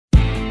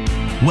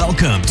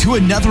Welcome to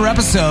another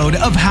episode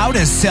of How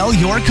to Sell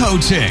Your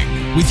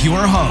Coaching with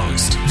your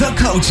host, the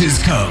Coach's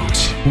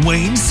Coach,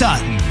 Wayne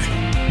Sutton.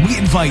 We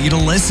invite you to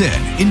listen,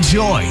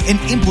 enjoy, and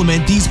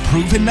implement these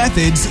proven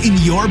methods in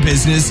your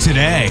business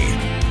today.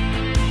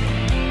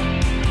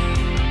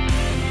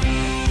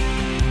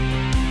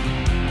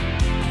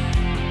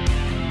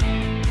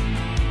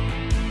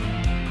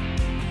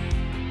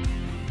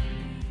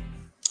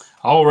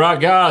 All right,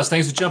 guys,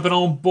 thanks for jumping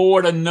on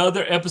board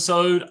another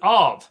episode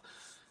of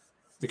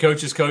the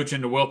Coach's Coach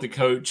and the Wealthy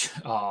Coach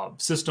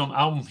system.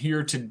 I'm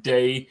here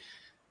today.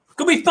 It's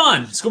going to be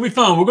fun. It's going to be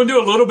fun. We're going to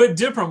do a little bit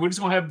different. We're just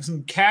going to have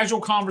some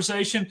casual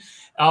conversation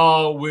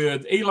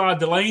with Eli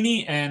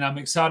Delaney, and I'm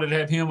excited to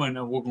have him,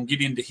 and we're going to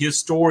get into his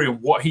story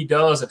and what he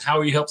does and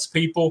how he helps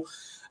people.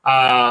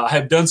 I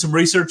have done some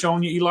research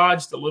on you, Eli,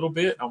 just a little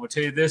bit. I'm going to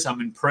tell you this.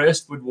 I'm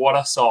impressed with what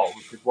I saw,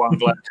 which is why I'm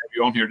glad to have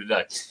you on here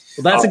today.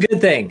 Well, that's a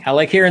good thing. I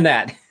like hearing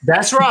that.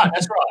 That's right.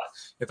 That's right.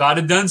 If I'd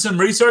have done some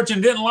research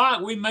and didn't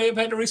like, we may have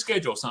had to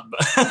reschedule something.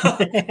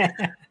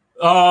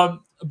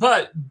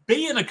 But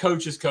being a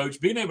coach's coach,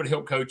 being able to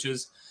help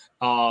coaches,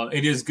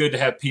 it is good to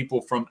have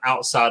people from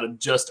outside of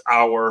just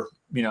our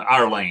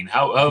lane.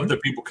 How other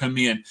people come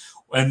in.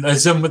 And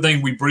that's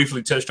something we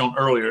briefly touched on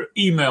earlier: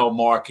 email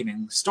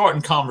marketing,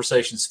 starting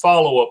conversations,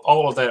 follow up,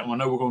 all of that. And I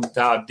know we're going to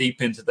dive deep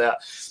into that.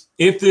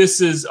 If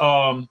this is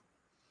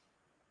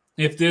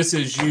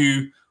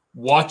you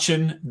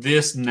watching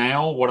this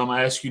now, what I'm going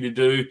to ask you to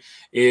do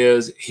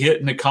is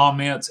hit in the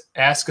comments,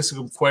 ask us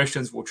some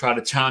questions. We'll try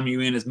to chime you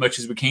in as much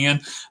as we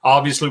can.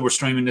 Obviously, we're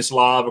streaming this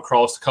live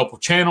across a couple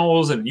of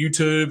channels and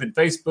YouTube and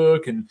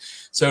Facebook. And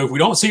so if we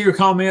don't see your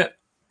comment,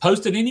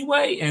 post it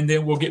anyway, and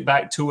then we'll get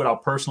back to it. I'll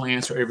personally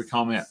answer every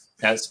comment.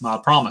 That's my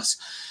promise.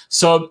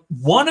 So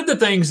one of the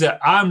things that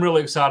I'm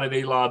really excited,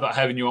 Eli, about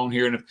having you on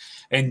here,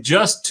 and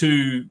just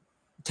to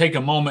take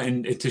a moment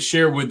and to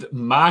share with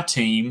my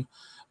team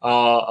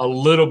a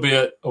little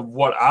bit of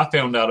what I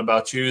found out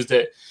about you, is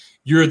that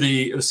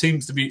you're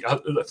seems to be,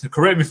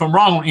 correct me if I'm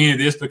wrong on any of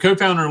this, but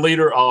co-founder and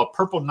leader of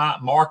Purple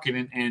Knight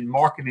Marketing and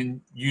Marketing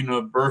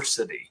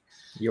University.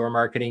 Your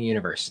Marketing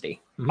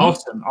University.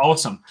 Mm-hmm.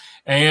 Awesome.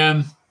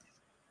 And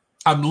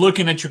I'm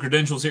looking at your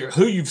credentials here,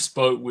 who you've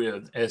spoke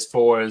with as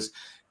far as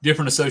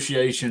different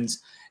associations,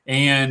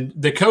 and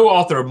the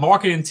co-author of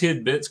Marketing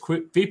Tidbits,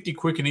 50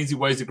 Quick and Easy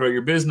Ways to Grow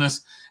Your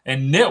Business,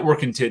 and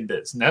Networking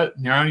Tidbits.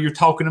 Now you're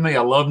talking to me.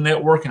 I love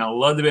networking. I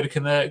love to be able to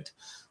connect.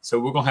 So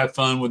we're going to have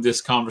fun with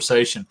this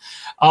conversation.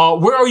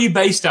 Where are you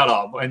based out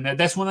of? And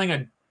that's one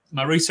thing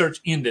my research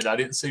ended. I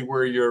didn't see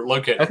where you're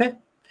located. Okay.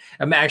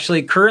 I'm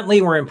actually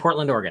we're in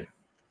Portland, Oregon.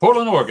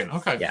 Portland, Oregon.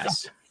 Okay.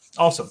 Yes.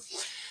 Awesome.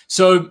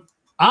 So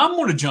I'm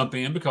going to jump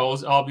in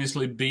because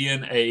obviously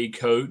being a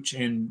coach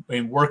and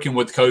working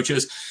with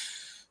coaches,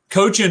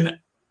 coaching,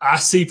 I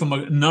see from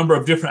a number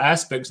of different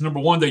aspects. Number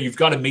one, that you've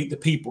got to meet the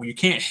people. You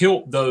can't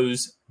help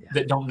those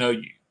that don't know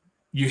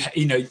you.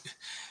 You know,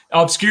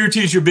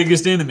 obscurity is your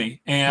biggest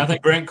enemy. And I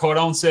think Grant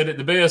Cardone said it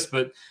the best,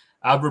 but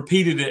I've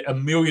repeated it a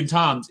million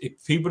times.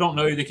 If people don't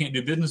know you, they can't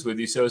do business with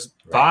you. So it's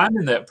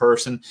finding that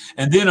person.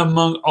 And then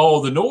among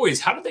all the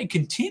noise, how do they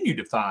continue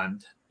to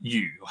find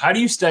you? How do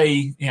you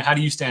how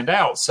do you stand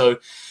out? So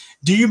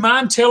do you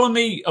mind telling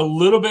me a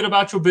little bit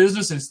about your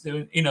business?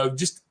 And,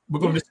 we're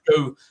going to just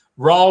go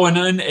raw and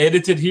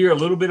unedited here, a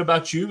little bit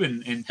about you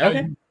and how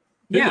you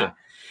do it.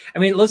 I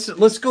mean,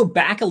 let's go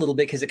back a little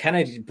bit because it kind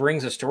of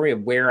brings a story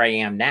of where I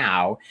am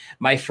now.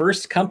 My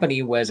first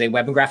company was a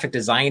web and graphic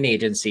design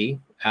agency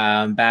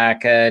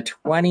back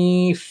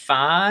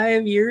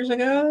 25 years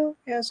ago.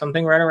 Yeah,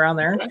 something right around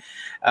there. Okay.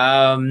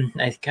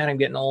 I kind of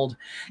getting old.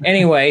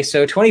 Anyway,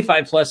 so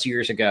 25 plus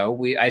years ago,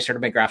 I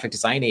started my graphic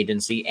design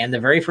agency. And the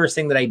very first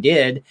thing that I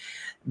did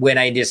when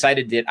I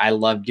decided that I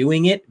loved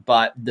doing it,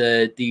 but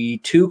the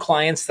two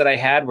clients that I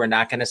had were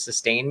not going to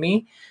sustain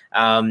me,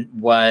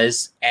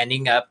 was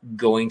ending up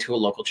going to a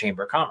local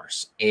chamber of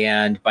commerce.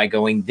 And by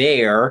going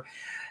there,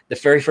 the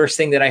very first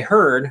thing that I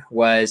heard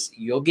was,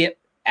 you'll get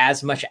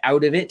as much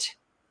out of it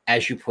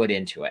as you put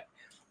into it.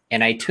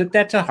 And I took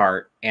that to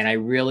heart, and I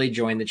really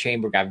joined the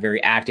chamber, got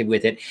very active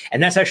with it.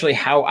 And that's actually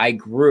how I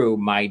grew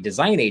my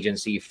design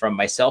agency, from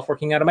myself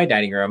working out of my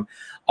dining room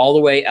all the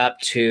way up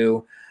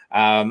to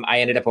I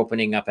ended up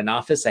opening up an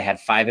office. I had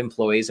 5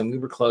 employees, and we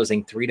were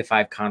closing 3 to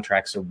 5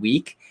 contracts a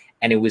week.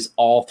 And it was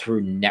all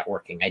through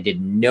networking. I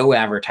did no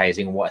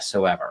advertising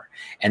whatsoever.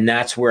 And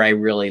that's where I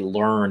really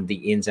learned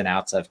the ins and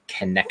outs of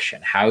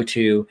connection, how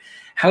to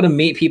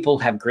meet people,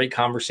 have great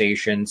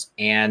conversations,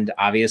 and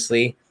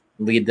obviously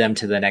lead them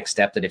to the next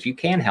step, that if you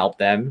can help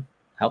them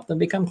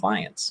become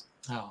clients.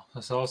 Oh,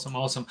 that's awesome.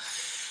 Awesome.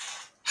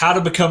 How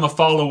to become a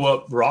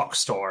follow-up rock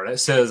star. That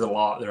says a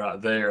lot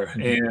right there.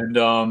 Mm-hmm.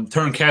 And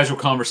turn casual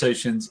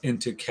conversations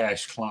into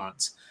cash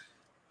clients.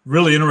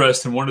 Really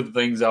interesting. One of the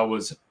things I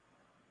was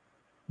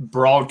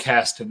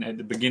broadcasting at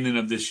the beginning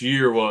of this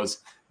year was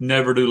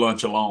never do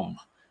lunch alone.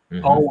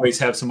 Mm-hmm. Always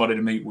have somebody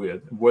to meet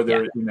with,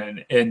 whether,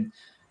 and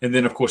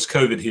then of course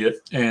COVID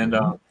hit. And,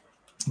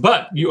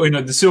 but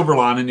the silver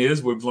lining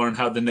is we've learned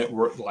how to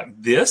network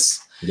like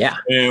this. Yeah.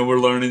 And we're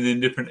learning in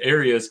different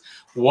areas.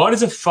 What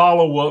is a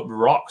follow-up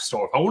rock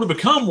star? If I want to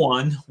become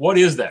one, what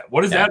is that?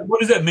 What is that? What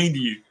does that mean to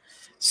you?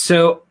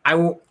 So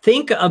I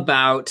think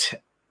about,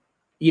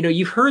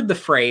 you've heard the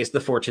phrase,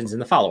 the fortune's in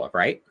the follow-up,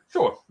 right?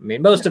 Sure. I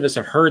mean, most of us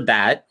have heard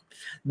that,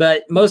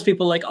 but most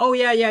people are like, oh,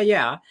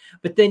 yeah.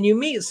 But then you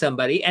meet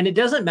somebody, and it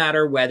doesn't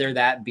matter whether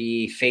that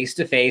be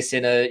face-to-face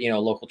in a,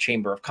 local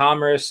chamber of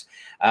commerce,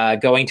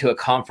 going to a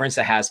conference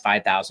that has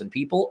 5,000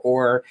 people,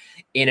 or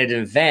in an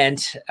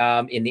event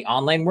in the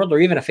online world, or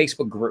even a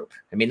Facebook group.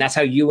 I mean, that's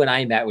how you and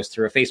I met, was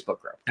through a Facebook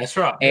group. That's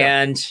right.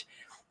 And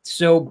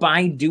so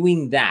by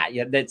doing that,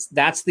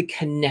 that's the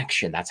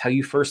connection. That's how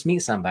you first meet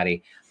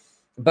somebody.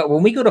 But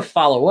when we go to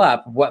follow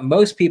up, what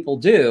most people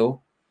do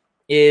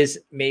is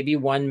maybe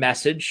one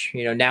message.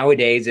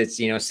 Nowadays it's,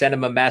 send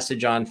them a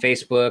message on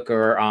Facebook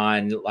or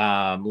on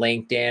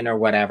LinkedIn or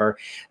whatever,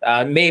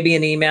 maybe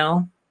an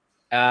email,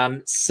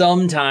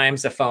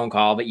 sometimes a phone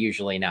call, but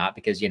usually not,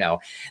 because,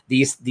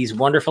 these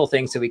wonderful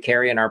things that we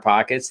carry in our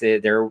pockets,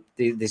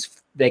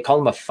 they call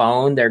them a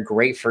phone. They're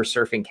great for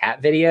surfing cat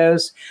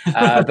videos.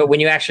 But when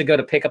you actually go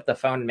to pick up the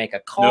phone and make a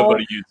call,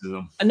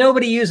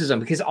 nobody uses them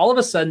because all of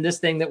a sudden this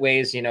thing that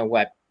weighs,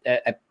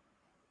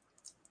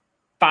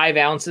 5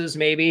 ounces,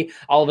 maybe,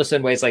 all of a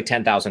sudden weighs like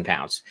 10,000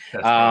 pounds.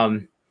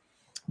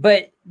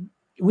 But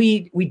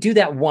we do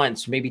that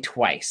once, maybe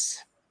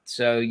twice.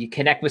 So you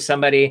connect with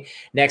somebody,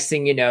 next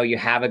thing you know, you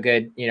have a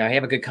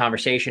good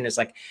conversation. It's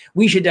like,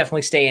 we should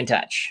definitely stay in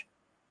touch.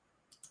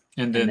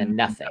 And then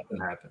nothing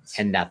happens.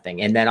 And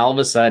nothing. And then all of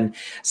a sudden,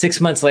 6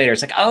 months later,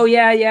 it's like, oh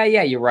yeah.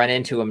 You run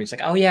into them. It's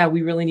like, oh yeah,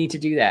 we really need to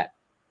do that.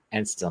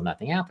 And still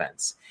nothing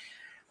happens.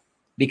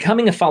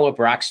 Becoming a follow-up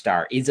rock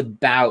star is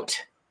about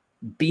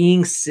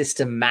being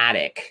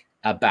systematic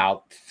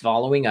about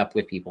following up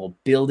with people,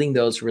 building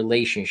those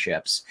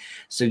relationships.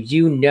 So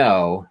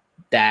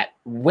that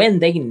when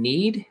they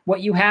need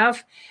what you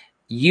have,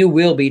 you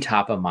will be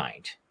top of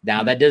mind.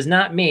 Now, that does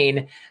not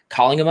mean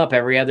calling them up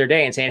every other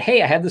day and saying,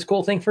 hey, I have this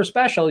cool thing for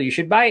special. You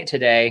should buy it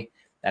today.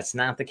 That's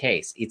not the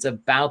case. It's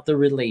about the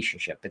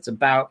relationship. It's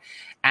about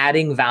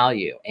adding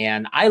value.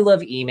 And I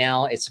love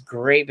email. It's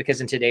great because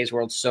in today's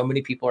world, so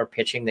many people are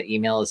pitching that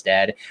email is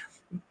dead.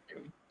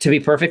 To be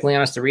perfectly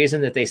honest, the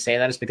reason that they say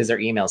that is because their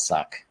emails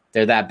suck.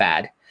 They're that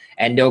bad.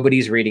 And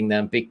nobody's reading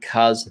them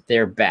because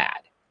they're bad.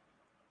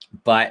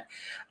 But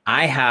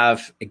I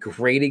have a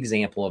great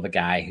example of a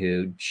guy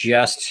who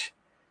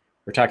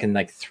we're talking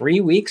like 3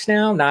 weeks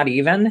now, not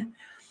even,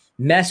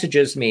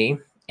 messages me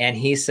and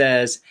he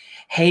says,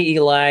 hey,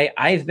 Eli,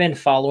 I've been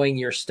following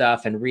your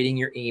stuff and reading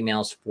your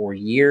emails for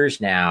years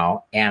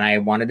now. And I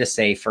wanted to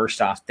say,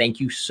 first off, thank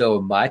you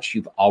so much.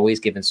 You've always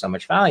given so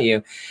much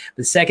value.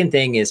 The second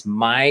thing is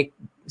my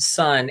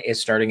son is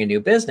starting a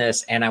new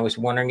business and I was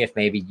wondering if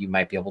maybe you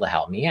might be able to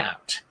help me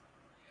out.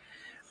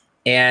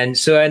 And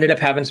so I ended up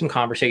having some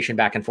conversation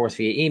back and forth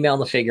via email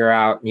to figure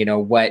out,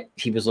 what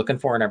he was looking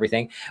for and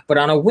everything. But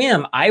on a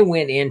whim, I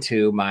went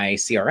into my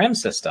CRM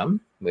system,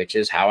 which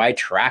is how I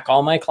track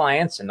all my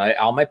clients and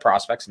all my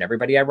prospects and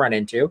everybody I run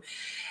into.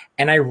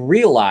 And I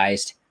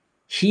realized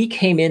he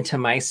came into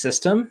my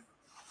system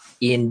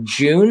in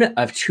June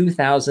of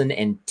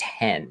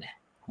 2010.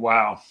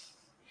 Wow.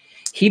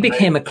 He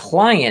became a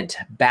client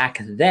back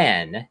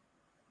then.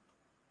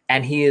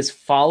 And he has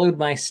followed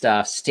my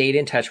stuff, stayed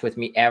in touch with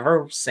me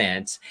ever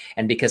since.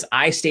 And because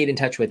I stayed in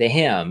touch with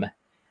him,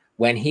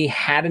 when he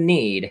had a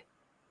need,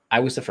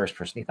 I was the first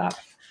person he thought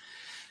of.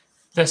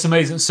 That's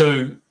amazing.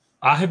 So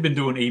I have been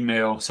doing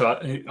email.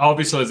 So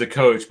obviously as a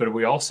coach, but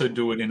we also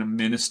do it in a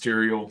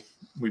ministerial.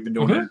 We've been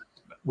doing it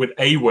with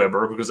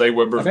Aweber because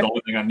Aweber is the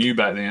only thing I knew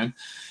back then.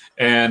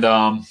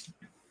 And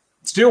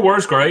still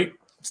works great.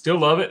 Still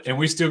love it, and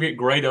we still get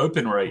great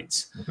open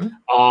rates.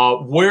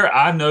 Where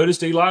I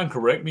noticed, Eli, and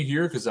correct me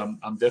here because I'm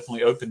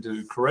definitely open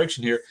to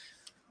correction here.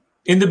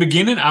 In the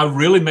beginning, I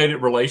really made it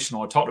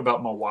relational. I talked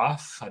about my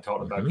wife. I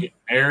talked about getting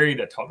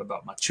married. I talked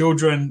about my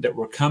children that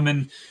were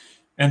coming.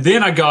 And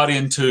then I got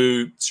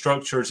into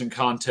structures and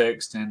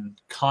context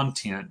and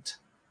content.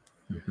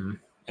 And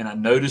I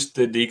noticed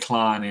the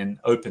decline in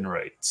open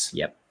rates.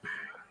 Yep.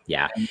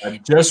 Yeah. And I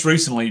just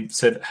recently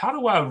said, how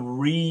do I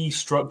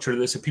restructure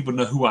this so people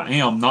know who I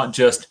am, not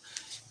just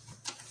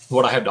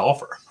what I have to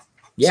offer?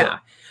 Yeah.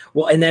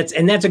 Well, and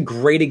that's a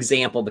great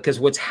example because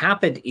what's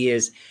happened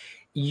is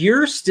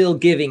you're still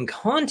giving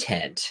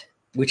content,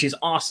 which is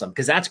awesome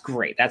because that's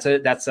great. That's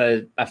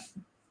a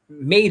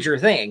major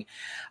thing.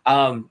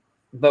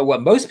 But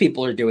what most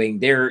people are doing,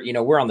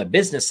 we're on the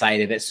business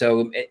side of it.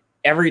 So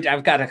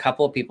I've got a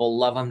couple of people,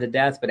 love them to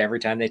death, but every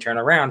time they turn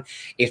around,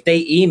 if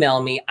they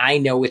email me, I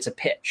know it's a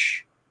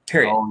pitch,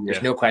 period.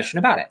 There's no question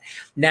about it.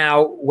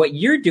 Now, what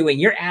you're doing,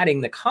 you're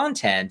adding the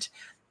content,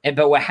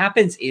 but what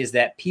happens is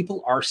that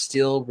people are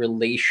still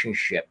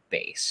relationship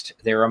based.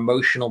 They're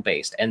emotional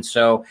based. And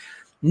so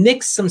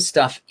mix some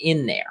stuff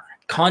in there.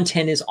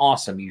 content is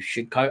awesome.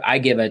 I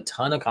give a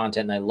ton of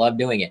content and I love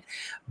doing it,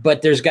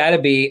 but there's got to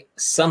be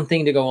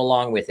something to go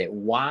along with it.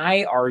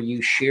 Why are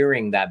you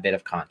sharing that bit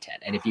of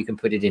content? And if you can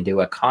put it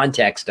into a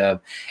context of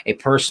a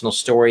personal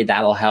story,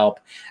 that'll help.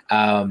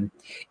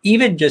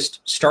 Even just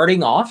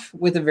starting off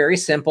with a very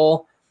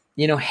simple,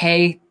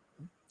 hey,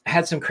 I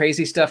had some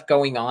crazy stuff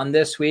going on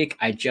this week.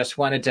 I just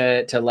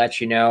wanted to let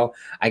you know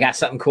I got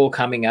something cool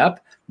coming up,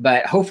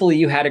 but hopefully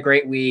you had a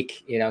great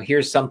week.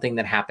 Here's something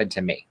that happened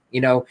to me,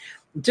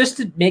 just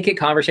to make it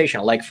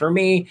conversational. Like for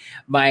me,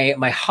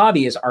 my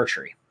hobby is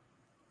archery.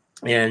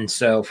 And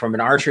so from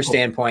an archer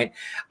standpoint,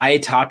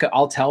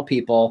 I'll tell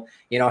people,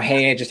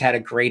 hey, I just had a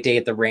great day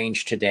at the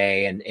range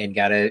today and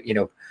got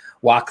to,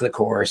 walk the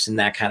course and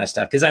that kind of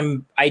stuff. Cause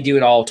I do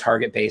it all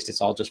target based.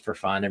 It's all just for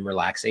fun and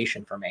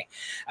relaxation for me.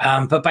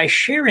 But by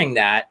sharing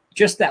that,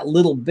 just that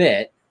little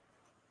bit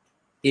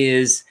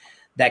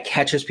that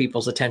catches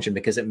people's attention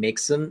because it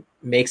makes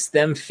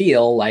them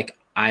feel like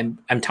I'm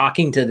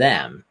talking to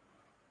them,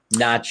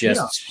 not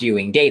just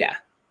spewing data.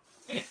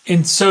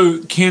 And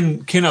so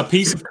can a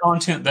piece of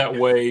content that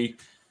way,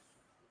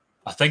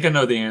 I think I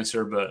know the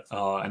answer, but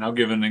and I'll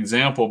give an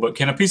example, but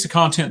can a piece of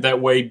content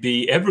that way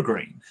be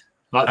evergreen?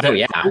 Like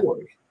that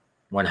story?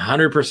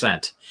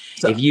 100%.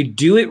 So, if you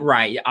do it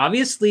right,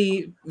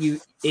 obviously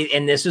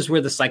and this is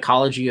where the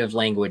psychology of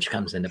language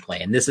comes into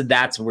play. And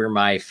that's where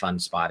my fun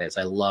spot is.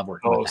 I love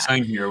working with that.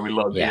 Same here. We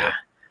love that.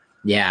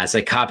 Yeah, it's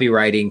like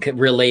copywriting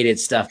related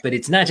stuff, but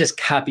it's not just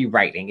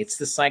copywriting. It's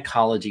the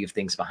psychology of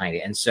things behind it.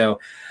 And so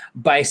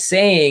by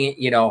saying,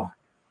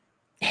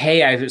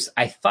 hey,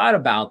 I thought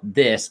about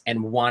this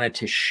and wanted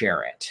to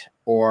share it.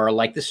 Or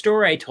like the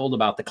story I told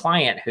about the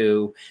client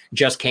who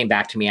just came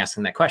back to me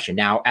asking that question.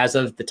 Now, as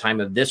of the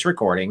time of this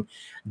recording,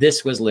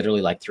 this was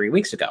literally like 3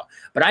 weeks ago,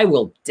 but I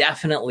will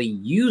definitely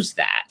use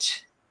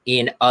that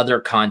in other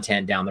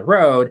content down the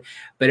road.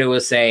 But it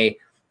will say,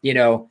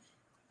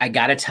 I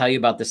got to tell you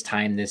about this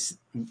time this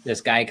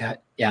guy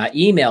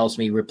emails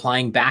me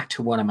replying back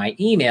to one of my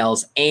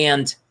emails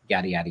and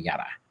yada, yada,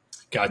 yada.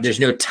 Gotcha. There's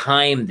no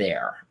time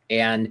there.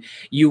 And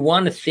you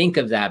want to think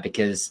of that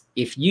because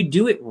if you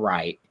do it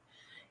right,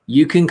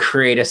 you can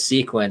create a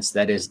sequence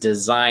that is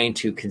designed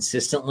to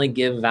consistently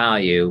give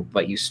value,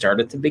 but you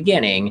start at the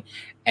beginning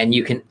and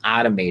you can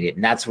automate it.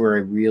 And that's where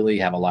I really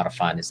have a lot of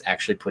fun is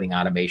actually putting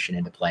automation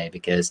into play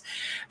because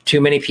too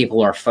many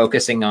people are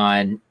focusing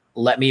on,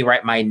 let me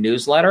write my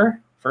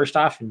newsletter. First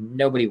off,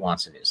 nobody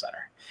wants a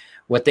newsletter.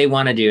 What they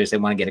want to do is they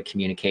want to get a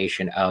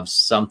communication of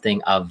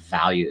something of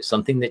value,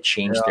 something that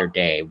changed their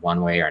day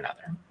one way or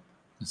another.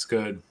 That's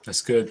good.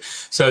 That's good.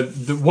 So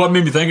what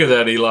made me think of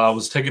that, Eli,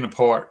 was taking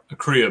apart a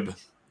crib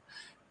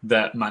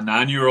that my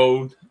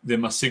 9-year-old, then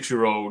my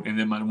 6-year-old, and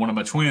then one of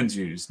my twins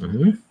used.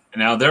 Mm-hmm. And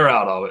now they're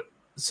out of it.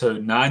 So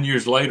 9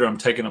 years later, I'm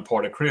taking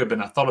apart a crib. And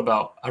I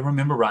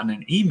remember writing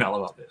an email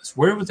about this.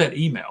 Where was that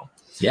email?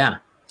 Yeah.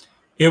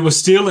 It was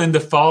still in the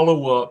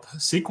follow-up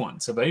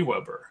sequence of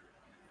AWeber.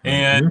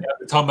 And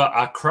talking about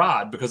I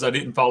cried because I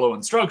didn't follow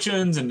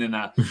instructions. And then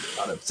I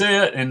got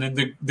upset. And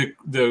then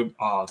the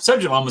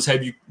subject line was,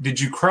 did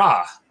you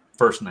cry?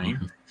 First name.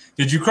 Mm-hmm.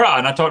 Did you cry?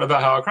 And I talked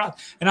about how I cried.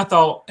 And I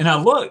thought, and I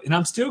looked, and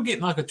I'm still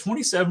getting like a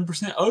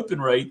 27%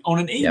 open rate on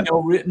an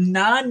email written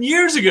 9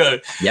 years ago.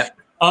 Yep.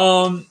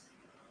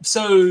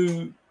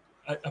 So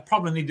I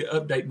probably need to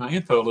update my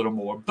info a little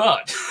more,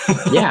 but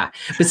yeah.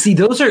 But see,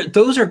 those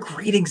are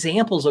great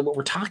examples of what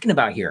we're talking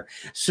about here.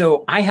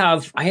 So I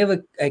have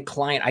a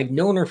client. I've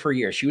known her for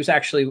years.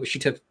 She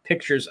took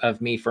pictures of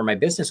me for my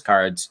business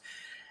cards.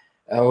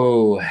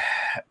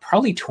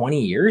 Probably 20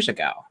 years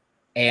ago.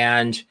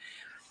 And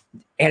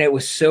it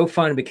was so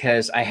fun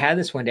because I had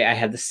this one day, I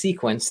had the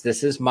sequence.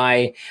 This is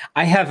my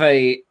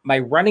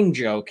running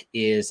joke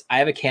is I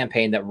have a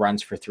campaign that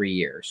runs for 3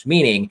 years,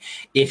 meaning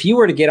if you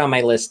were to get on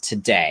my list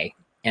today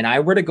and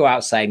I were to go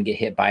outside and get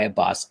hit by a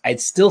bus, I'd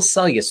still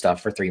sell you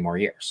stuff for 3 more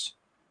years.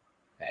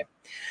 Okay.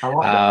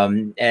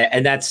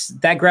 And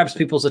that grabs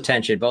people's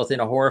attention, both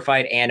in a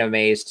horrified and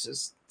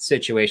amazed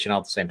situation all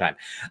at the same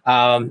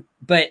time.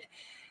 But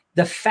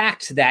the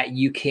fact that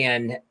you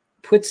can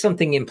put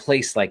something in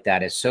place like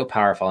that is so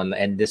powerful.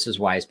 And this is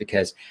why, is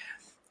because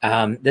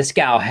this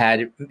gal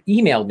had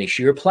emailed me.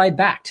 She replied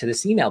back to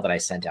this email that I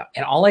sent out.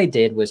 And all I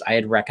did was I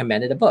had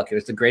recommended a book. It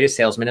was The Greatest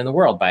Salesman in the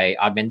World by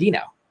Og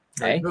Mandino.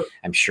 Okay.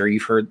 I'm sure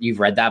you've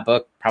read that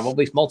book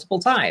probably multiple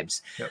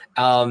times. Yep.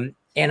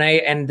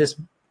 And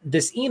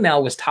this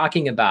email was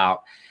talking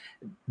about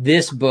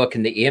this book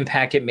and the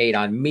impact it made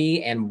on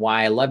me and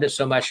why I loved it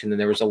so much. And then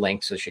there was a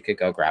link so she could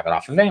go grab it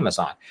off of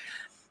Amazon.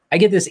 I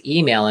get this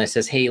email and it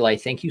says, hey, Eli,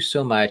 thank you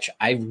so much.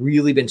 I've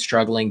really been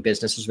struggling.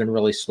 Business has been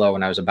really slow.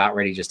 And I was about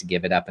ready just to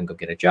give it up and go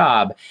get a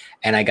job.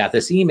 And I got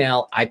this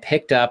email. I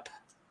picked up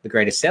The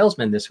Greatest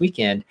Salesman this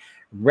weekend,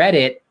 read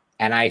it,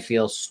 and I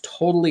feel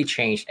totally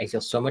changed. I feel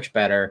so much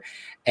better.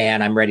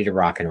 And I'm ready to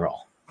rock and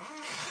roll.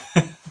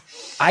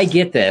 I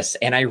get this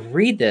and I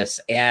read this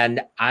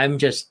and I'm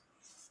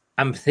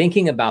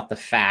thinking about the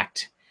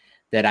fact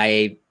that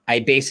I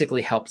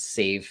basically helped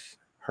save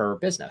her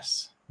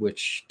business.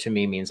 which to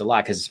me means a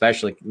lot, because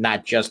especially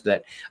not just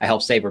that I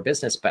help save her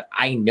business, but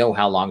I know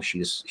how long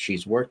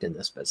she's worked in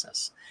this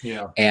business.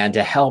 Yeah. And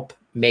to help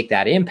make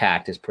that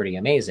impact is pretty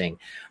amazing.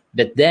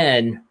 But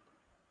then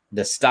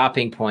the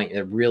stopping point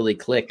that really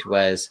clicked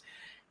was,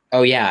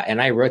 oh yeah,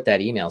 and I wrote that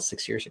email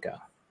 6 years ago.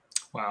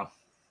 Wow.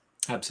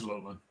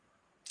 Absolutely.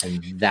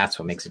 And that's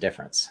what makes a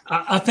difference.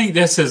 I think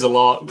that says a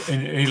lot.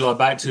 And Eli,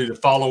 back to the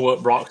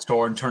follow-up rock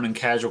star and turning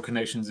casual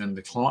connections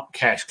into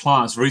cash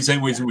clients.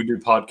 Same reason we do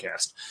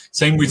podcasts.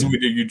 Same reason we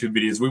do YouTube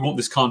videos. We want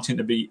this content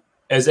to be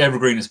as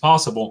evergreen as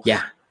possible.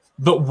 Yeah.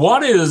 But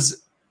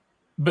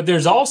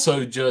there's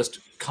also just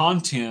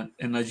content.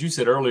 And as you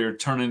said earlier,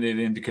 turning it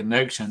into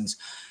connections.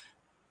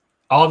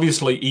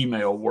 Obviously,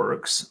 email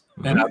works.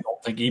 And I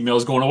don't think email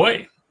is going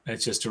away.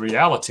 It's just a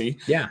reality.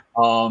 Yeah.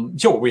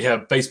 Sure, we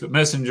have Facebook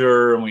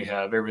Messenger and we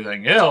have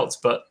everything else,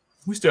 but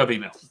we still have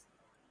email.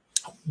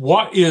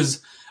 What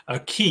is a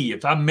key?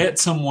 If I met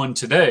someone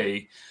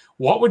today,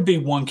 what would be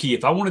one key?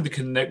 If I wanted to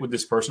connect with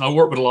this person, I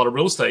work with a lot of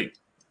real estate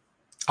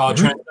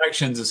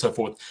transactions and so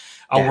forth.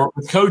 I work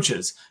with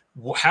coaches.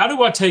 How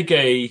do I take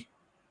a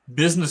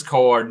business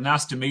card,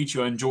 nice to meet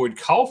you, I enjoyed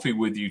coffee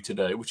with you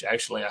today, which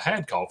actually I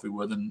had coffee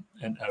with a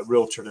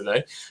realtor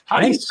today. How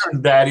do you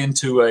turn that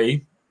into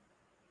a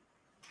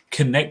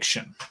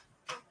connection?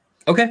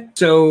 Okay.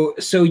 So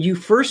you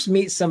first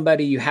meet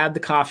somebody, you had the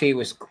coffee, it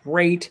was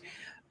great.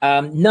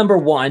 Number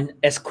one,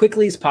 as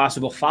quickly as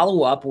possible,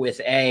 follow up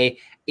with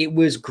it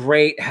was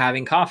great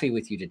having coffee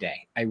with you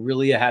today. I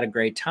really had a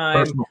great time.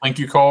 Personal thank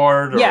you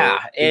card.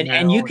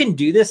 And you can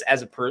do this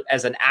as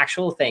an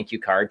actual thank you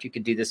card. You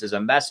could do this as a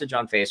message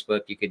on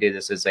Facebook. You could do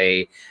this as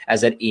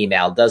an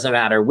email. Doesn't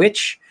matter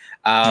which.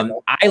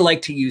 I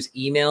like to use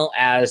email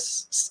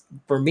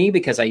for me,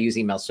 because I use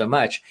email so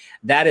much,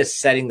 that is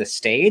setting the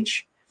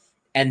stage.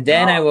 And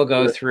then I will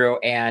go through,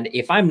 and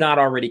if I'm not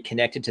already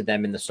connected to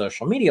them in the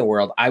social media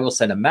world, I will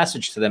send a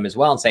message to them as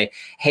well and say,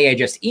 hey, I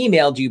just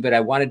emailed you, but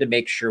I wanted to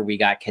make sure we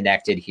got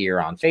connected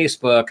here on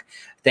Facebook.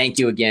 Thank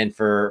you again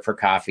for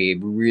coffee.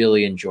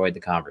 Really enjoyed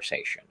the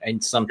conversation,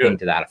 and something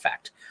to that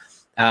effect.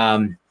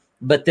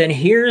 But then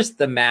here's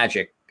the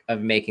magic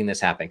of making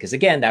this happen, because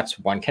again, that's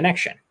one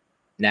connection.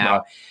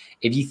 Now,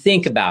 if you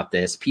think about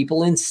this,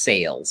 people in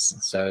sales,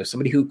 so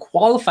somebody who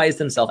qualifies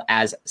themselves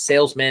as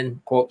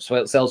salesman, quote,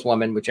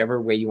 saleswoman, whichever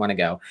way you want to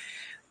go,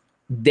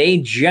 they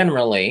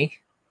generally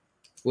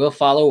will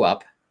follow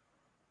up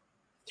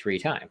 3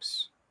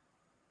 times.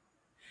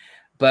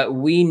 But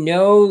we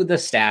know the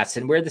stats,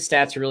 and where the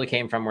stats really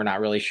came from, we're not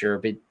really sure,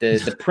 but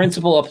the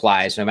principle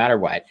applies no matter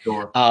what,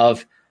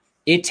 of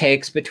it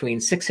takes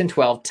between 6 and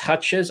 12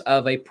 touches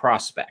of a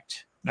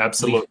prospect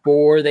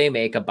before they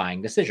make a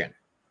buying decision.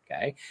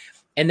 Okay.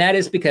 And that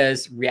is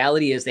because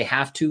reality is they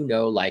have to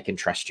know, like, and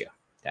trust you.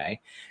 Okay.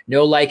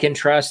 Know, like, and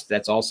trust.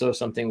 That's also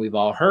something we've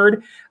all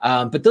heard.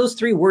 But those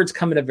 3 words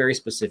come in a very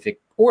specific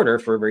order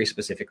for a very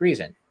specific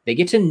reason. They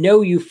get to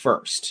know you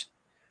first.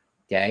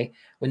 Okay.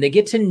 When they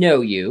get to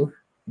know you,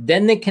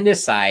 then they can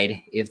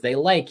decide if they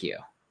like you.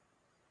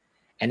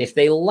 And if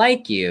they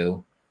like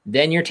you,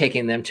 then you're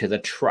taking them to the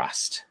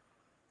trust.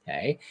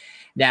 Okay.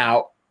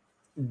 Now,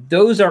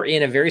 those are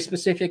in a very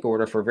specific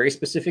order for a very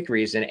specific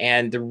reason.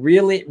 And the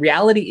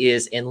reality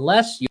is,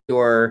 unless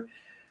you're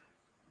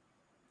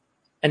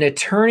an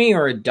attorney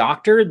or a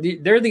doctor,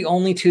 they're the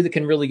only 2 that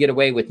can really get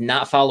away with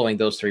not following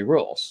those 3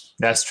 rules.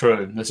 That's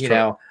true. That's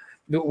true.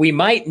 We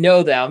might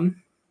know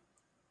them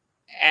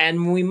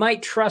and we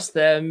might trust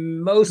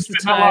them. Most of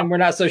the time, we're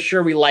not so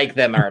sure we like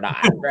them or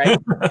not, right?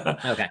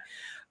 Okay.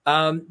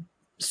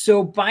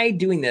 So by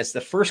doing this,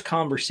 the first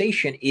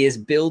conversation is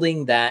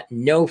building that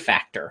know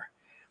factor.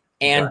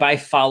 And by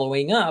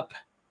following up,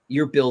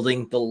 you're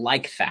building the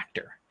like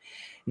factor.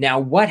 Now,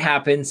 what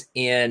happens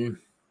in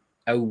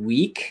a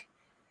week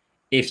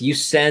if you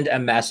send a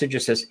message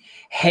that says,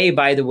 hey,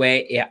 by the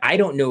way, I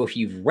don't know if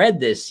you've read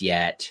this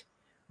yet,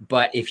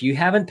 but if you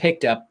haven't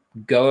picked up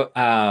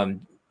The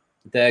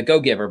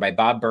Go-Giver by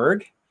Bob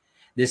Burg,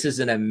 this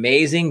is an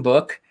amazing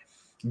book.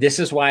 This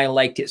is why I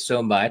liked it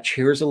so much.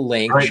 Here's a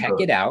link. Check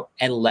it out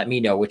and let me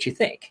know what you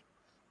think.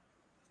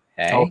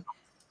 Okay. Oh.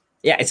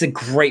 Yeah, it's a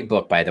great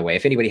book, by the way.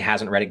 If anybody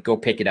hasn't read it, go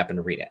pick it up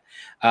and read it.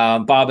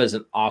 Bob is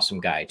an awesome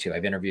guy, too.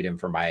 I've interviewed him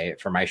for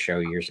my show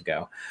years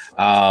ago.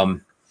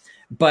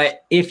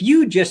 But if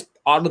you just,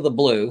 out of the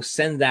blue,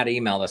 send that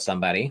email to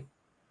somebody,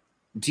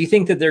 do you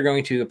think that they're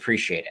going to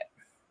appreciate it?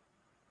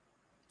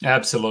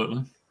 Absolutely.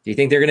 Do you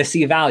think they're going to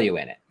see value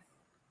in it?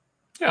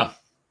 Yeah.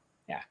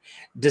 Yeah.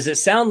 Does it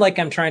sound like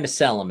I'm trying to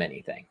sell them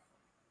anything?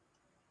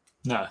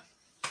 No.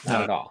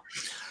 Not at all.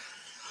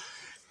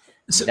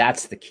 So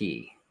that's the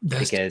key.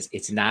 Because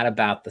it's not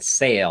about the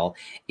sale.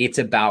 It's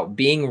about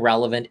being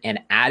relevant and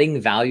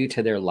adding value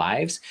to their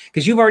lives.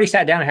 Because you've already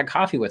sat down and had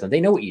coffee with them. They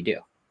know what you do.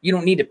 You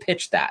don't need to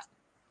pitch that.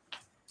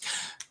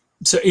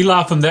 So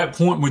Eli, from that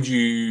point, would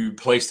you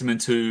place them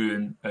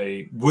into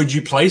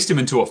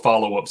a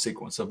follow-up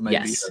sequence of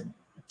maybe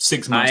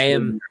 6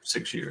 months,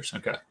 6 years?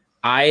 Okay.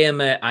 I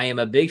am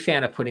a big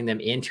fan of putting them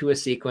into a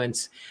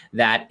sequence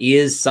that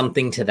is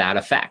something to that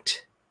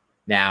effect.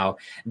 Now,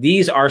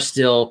 these are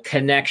still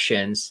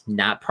connections,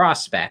 not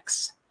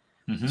prospects.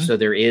 Mhm. So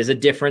there is a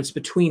difference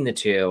between the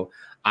two.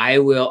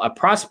 A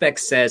prospect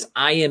says,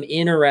 I am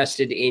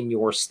interested in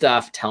your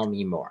stuff. Tell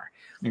me more.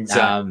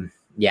 Exactly.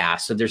 Yeah.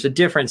 So there's a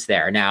difference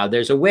there. Now,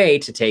 there's a way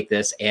to take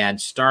this and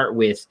start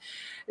with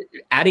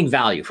adding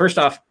value. First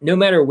off, no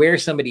matter where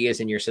somebody is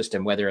in your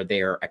system, whether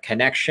they are a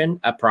connection,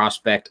 a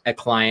prospect, a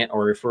client,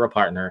 or referral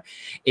partner,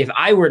 if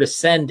I were to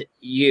send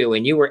you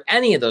and you were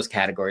any of those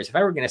categories, if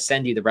I were going to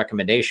send you the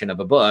recommendation of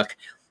a book,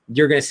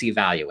 you're going to see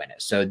value in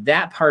it. So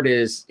that part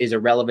is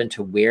irrelevant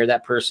to where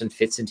that person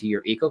fits into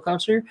your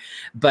eco-culture.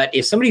 But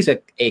if somebody's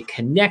a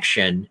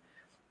connection,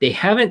 they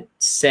haven't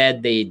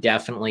said they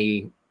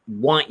definitely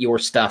want your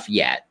stuff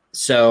yet.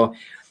 So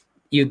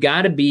you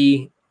got to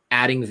be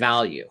adding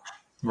value.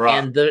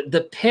 Right. And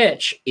the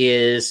pitch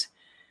is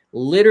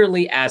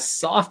literally as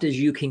soft as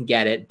you can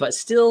get it, but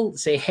still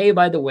say, hey,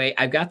 by the way,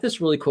 I've got this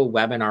really cool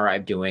webinar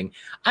I'm doing.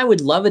 I would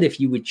love it if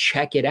you would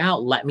check it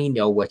out. Let me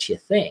know what you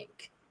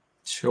think.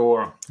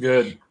 Sure.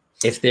 Good.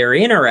 If they're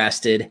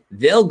interested,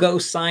 they'll go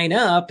sign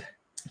up,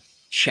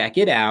 check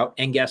it out.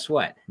 And guess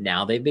what?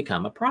 Now they've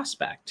become a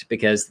prospect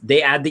because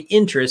they add the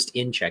interest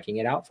in checking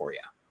it out for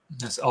you.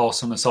 That's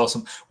awesome. That's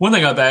awesome. One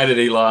thing I've added,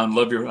 Eli, and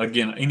love your,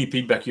 again, any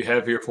feedback you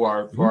have here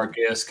for our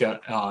guests.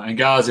 And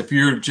guys, if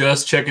you're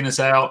just checking us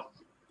out,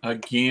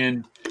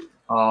 again,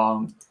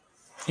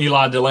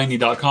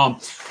 EliDelaney.com.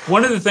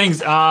 One of the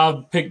things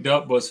I picked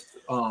up was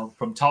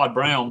from Todd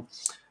Brown.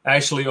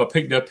 Actually, I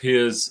picked up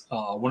his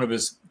one of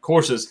his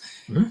courses,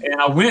 and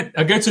I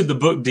go to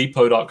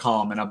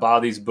thebookdepot.com and I buy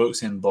these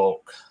books in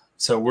bulk.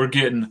 So we're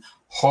getting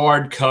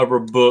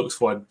hardcover books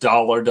for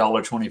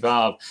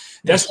 $1.25.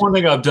 That's one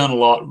thing I've done a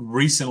lot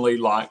recently,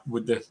 like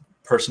with the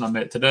person I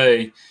met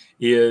today,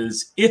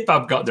 is if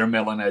I've got their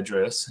mailing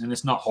address, and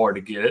it's not hard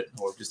to get it,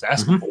 or just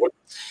ask them for it,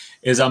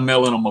 is I'm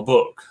mailing them a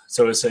book.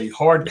 So it's a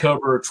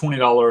hardcover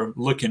 $20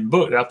 looking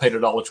book that I paid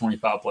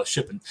 $1.25 plus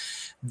shipping.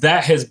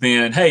 That has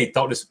been,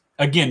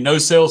 again, no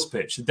sales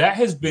pitch. That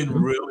has been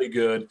really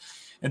good.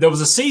 And there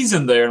was a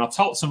season there, and I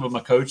taught some of my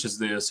coaches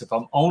this. If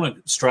I'm on a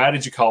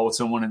strategy call with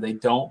someone and they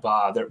don't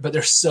buy, but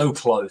they're so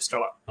close. They're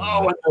like,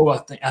 oh, I know, I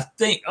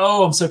think,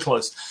 oh, I'm so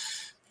close.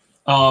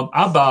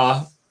 I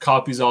buy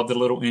copies of The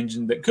Little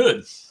Engine That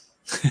Could.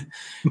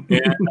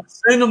 And I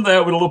send them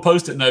that with a little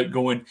Post-it note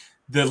going,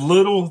 the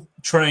little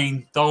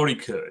train thought he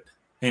could,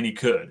 and he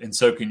could, and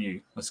so can you.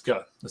 Let's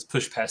go. Let's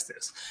push past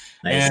this.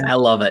 Nice. And I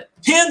love it.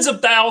 Tens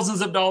of thousands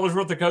of dollars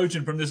worth of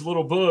coaching from this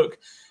little book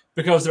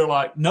because they're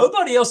like,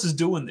 nobody else is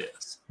doing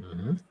this.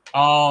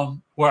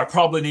 Where I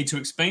probably need to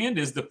expand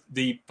is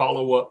the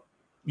follow-up,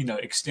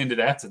 extended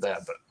after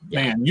that. But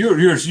man,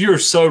 you're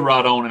so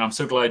right on, and I'm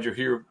so glad you're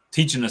here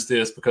teaching us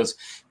this because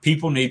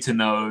people need to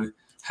know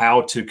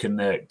how to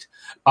connect.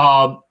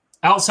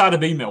 Outside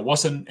of email,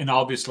 and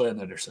obviously I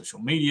know there's social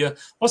media.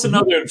 What's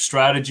another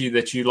strategy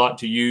that you like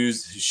to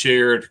use to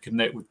share to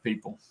connect with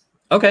people?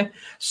 Okay.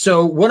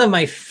 So one of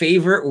my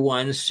favorite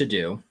ones to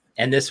do,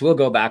 and this will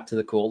go back to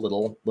the cool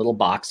little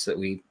box that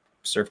we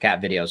serve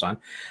cat videos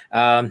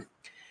on,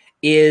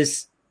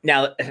 is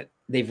now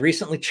they've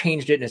recently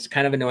changed it, and it's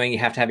kind of annoying. You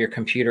have to have your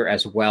computer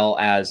as well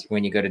as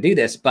when you go to do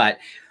this, but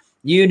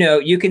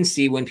you can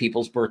see when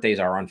people's birthdays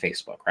are on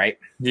Facebook, right?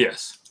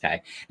 Yes.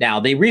 Okay. Now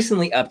they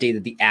recently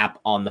updated the app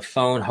on the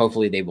phone.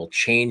 Hopefully they will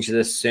change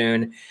this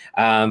soon.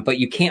 But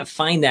you can't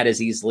find that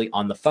as easily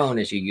on the phone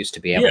as you used to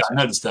be able to. I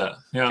noticed that.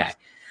 Yeah. Okay.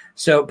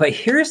 So, but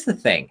here's the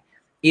thing.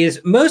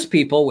 Is most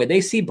people, when they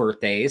see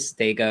birthdays,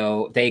 they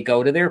go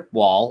to their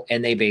wall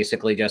and they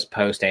basically just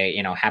post a,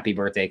 happy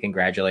birthday,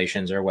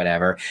 congratulations, or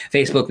whatever.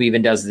 Facebook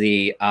even does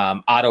the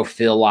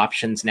autofill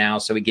options now.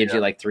 So it gives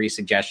you like 3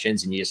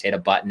 suggestions and you just hit a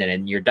button and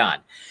then you're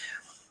done.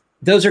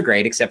 Those are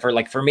great, except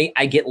for me,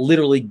 I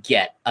literally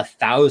get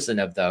 1,000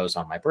 of those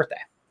on my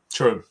birthday.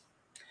 True.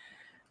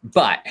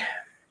 But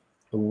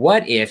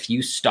what if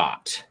you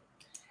stopped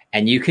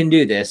and you can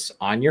do this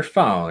on your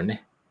phone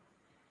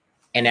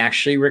and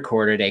actually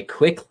recorded a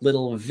quick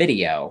little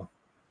video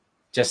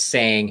just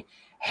saying,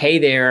 hey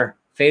there,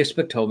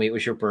 Facebook told me it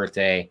was your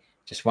birthday.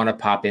 Just want to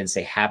pop in,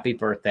 say happy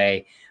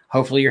birthday.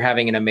 Hopefully you're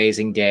having an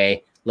amazing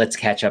day. Let's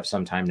catch up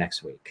sometime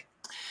next week.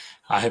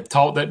 I have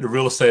taught that to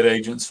real estate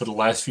agents for the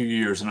last few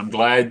years, and I'm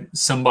glad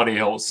somebody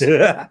else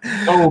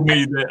told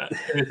me that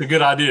it's a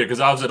good idea because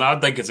I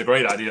think it's a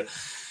great idea.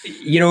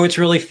 What's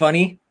really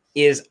funny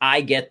is I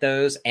get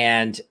those,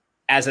 and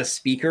as a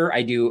speaker,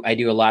 I do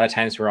a lot of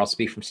times where I'll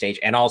speak from stage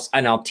and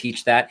I'll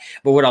teach that.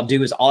 But what I'll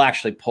do is I'll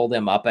actually pull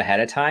them up ahead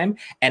of time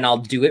and I'll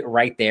do it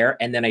right there.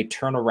 And then I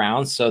turn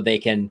around so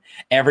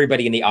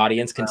everybody in the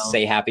audience can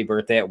say happy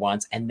birthday at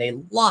once, and they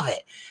love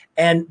it.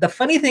 And the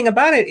funny thing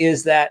about it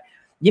is that,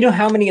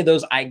 how many of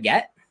those I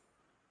get?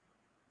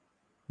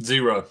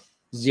 Zero.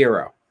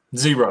 Zero,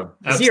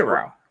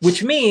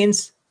 which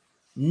means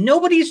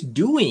nobody's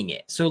doing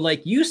it. So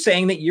like you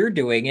saying that you're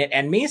doing it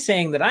and me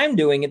saying that I'm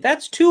doing it,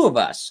 that's 2 of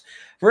us.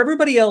 For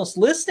everybody else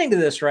listening to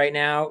this right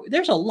now,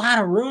 there's a lot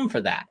of room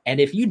for that. And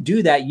if you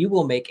do that, you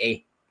will make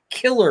a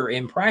killer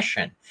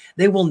impression.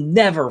 They will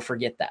never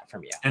forget that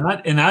from you.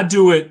 And I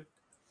do it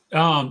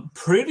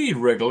Pretty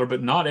regular,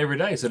 but not every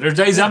day. So there's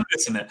days I'm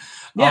missing it.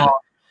 Yeah.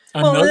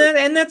 Another, Well,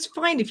 and that's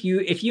fine if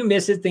you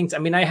miss it. Things. I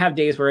mean, I have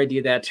days where I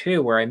do that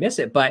too, where I miss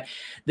it. But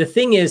the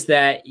thing is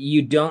that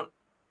you don't.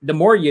 The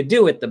more you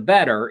do it, the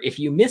better. If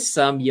you miss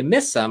some, you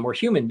miss some. We're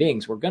human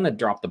beings. We're going to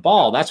drop the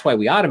ball. That's why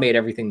we automate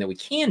everything that we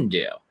can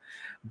do.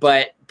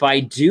 But by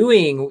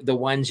doing the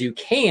ones you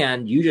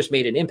can, you just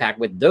made an impact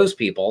with those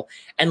people.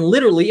 And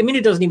literally, I mean,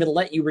 it doesn't even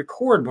let you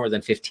record more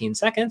than 15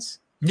 seconds.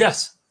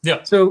 yes,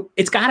 yeah. So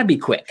it's got to be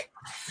quick.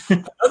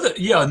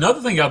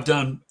 Another thing I've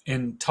done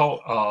in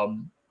taught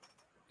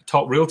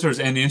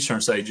realtors and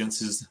insurance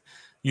agents is,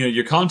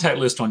 your contact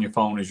list on your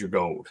phone is your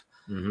gold.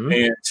 Mm-hmm.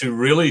 And to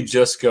really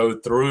just go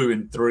through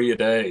in 3 a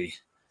day,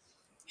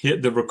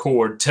 hit the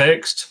record,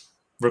 text,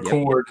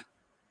 record,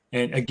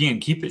 and again,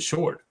 keep it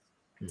short.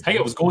 Mm-hmm. Hey,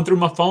 I was going through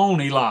my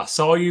phone, Eli.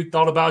 Saw you,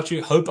 thought about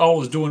you. Hope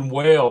all is doing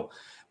well.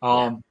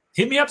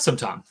 Hit me up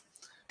sometime.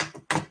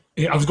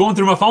 I was going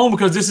through my phone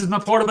because this is my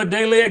part of my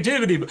daily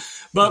activity.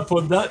 But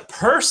for that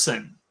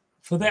person,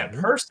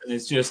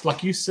 it's just,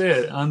 like you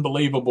said,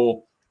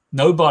 unbelievable.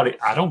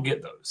 I don't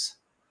get those.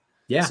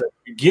 Yeah. So if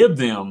you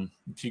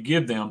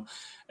give them.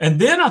 And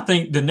then I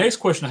think the next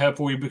question I have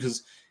for you,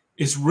 because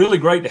it's really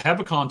great to have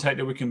a contact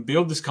that we can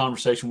build this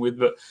conversation with,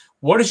 but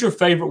what is your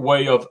favorite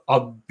way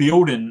of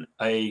building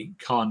a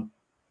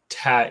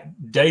contact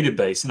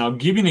database? And I'll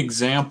give you an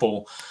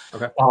example.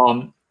 Okay.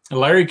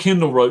 Larry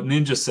Kendall wrote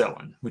Ninja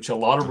Selling, which a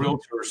lot of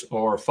realtors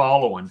are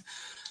following.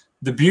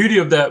 The beauty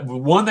of that,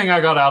 one thing I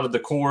got out of the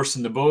course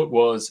and the book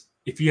was,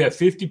 if you have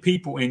 50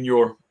 people in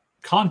your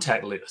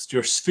contact list,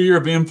 your sphere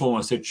of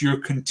influence that you're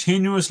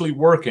continuously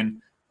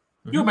working,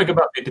 you'll make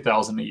about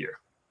 $50,000 a year.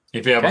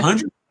 If you have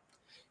 100,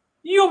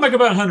 you'll make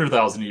about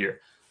 $100,000 a year.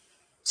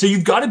 So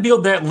you've got to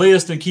build that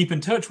list and keep in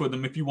touch with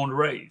them if you want to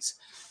raise.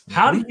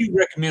 How do you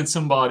recommend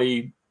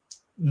somebody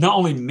not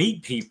only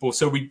meet people,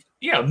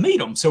 meet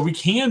them so we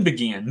can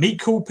begin, meet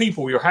cool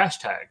people, your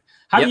hashtag.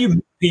 How do you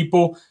meet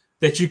people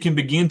that you can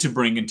begin to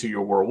bring into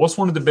your world? What's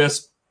one of the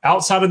best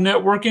outside of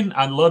networking?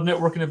 I love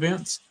networking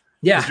events.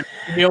 Yeah.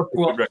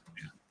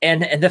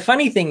 And the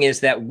funny thing is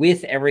that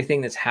with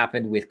everything that's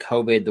happened with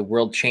COVID, the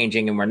world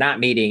changing, and we're not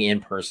meeting in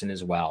person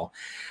as well,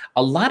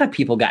 a lot of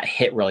people got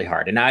hit really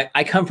hard. And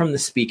I come from the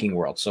speaking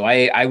world. So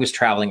I was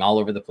traveling all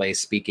over the place,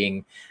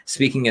 speaking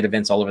at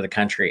events all over the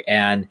country.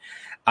 And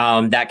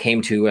that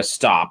came to a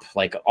stop,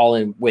 like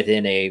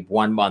within a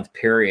 1 month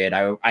period.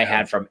 I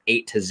had from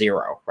 8 to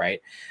 0,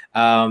 right?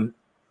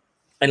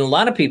 And a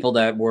lot of people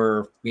that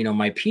were,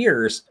 my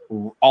peers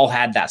all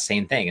had that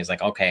same thing. It's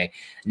like, okay,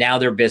 now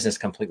their business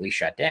completely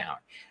shut down.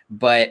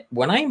 But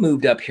when I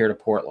moved up here to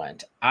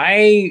Portland,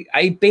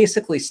 I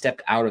basically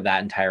stepped out of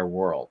that entire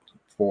world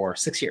for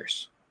 6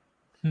 years.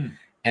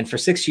 And for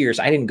 6 years,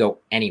 I didn't go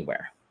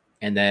anywhere.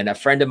 And then a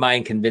friend of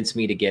mine convinced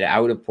me to get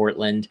out of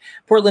Portland.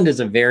 Portland is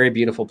a very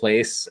beautiful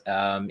place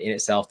in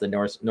itself,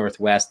 the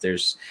northwest.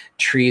 There's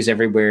trees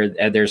everywhere.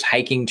 There's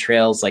hiking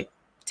trails like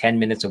 10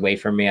 minutes away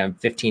from me. I'm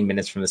 15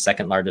 minutes from the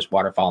second largest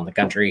waterfall in the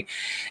country.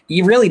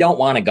 You really don't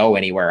want to go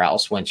anywhere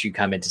else once you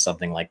come into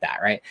something like that,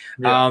 right?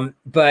 Yeah.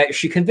 But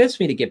she convinced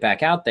me to get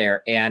back out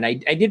there, and I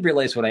did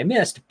realize what I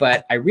missed,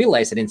 but I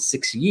realized that in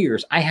 6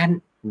 years, I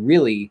hadn't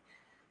really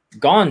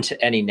gone to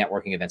any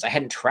networking events. I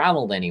hadn't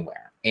traveled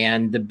anywhere.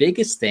 And the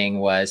biggest thing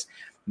was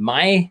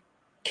my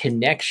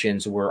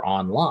connections were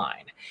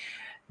online.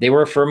 They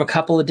were from a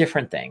couple of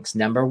different things.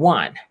 Number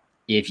one,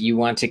 if you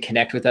want to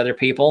connect with other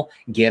people,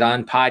 get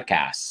on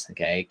podcasts,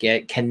 okay?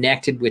 Get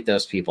connected with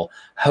those people.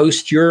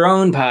 Host your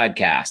own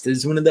podcast. This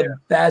is one of the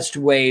best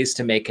ways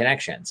to make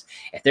connections.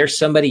 If there's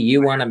somebody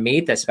you want to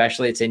meet,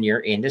 especially it's in your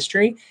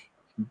industry,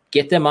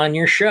 get them on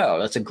your show.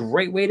 That's a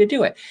great way to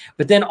do it.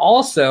 But then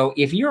also,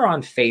 if you're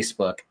on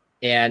Facebook,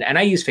 and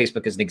I use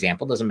Facebook as an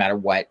example, doesn't matter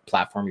what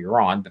platform you're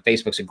on, but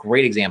Facebook's a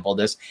great example of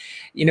this.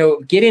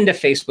 Get into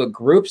Facebook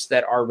groups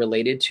that are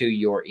related to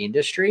your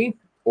industry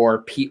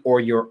or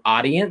your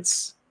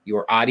audience.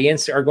 Your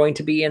audience are going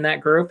to be in that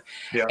group.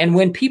 Yeah. And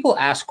when people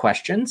ask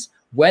questions,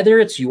 whether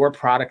it's your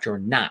product or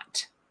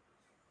not,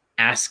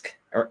 ask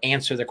or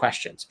answer the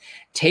questions.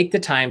 Take the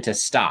time to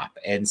stop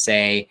and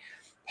say,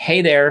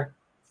 hey there,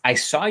 I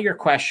saw your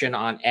question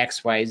on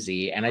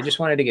XYZ, and I just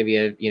wanted to give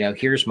you,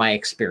 here's my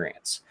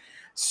experience.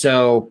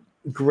 So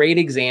great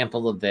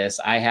example of this.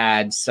 I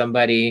had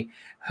somebody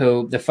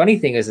who, the funny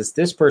thing is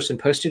this person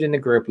posted in the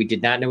group. We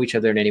did not know each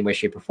other in any way,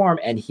 shape, or form.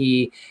 And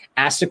he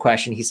asked a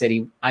question. He said,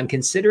 I'm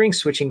considering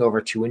switching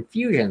over to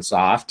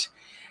Infusionsoft.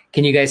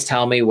 Can you guys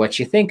tell me what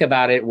you think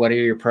about it? What are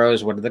your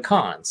pros? What are the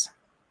cons?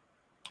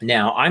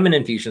 Now, I'm an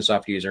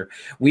Infusionsoft user.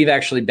 We've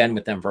actually been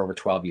with them for over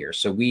 12 years.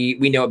 So we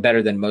know it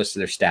better than most of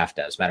their staff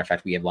does. Matter of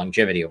fact, we have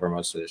longevity over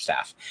most of their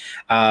staff.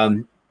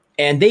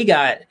 And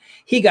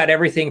he got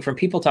everything from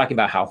people talking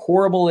about how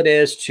horrible it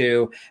is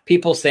to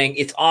people saying,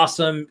 it's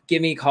awesome,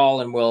 give me a call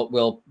and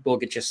we'll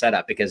get you set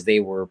up, because they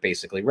were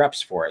basically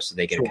reps for us. So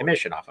they get a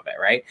commission off of it.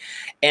 Right.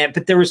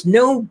 But there was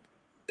no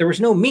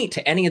meat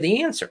to any of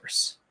the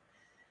answers.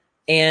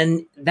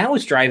 And that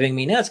was driving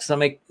me nuts, because I'm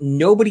like,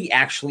 nobody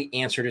actually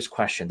answered his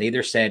question. They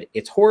either said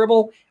it's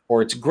horrible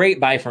or it's great,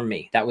 bye from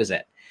me. That was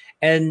it.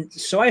 And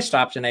so I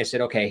stopped and I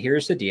said, okay,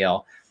 here's the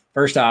deal.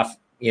 First off,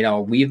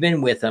 we've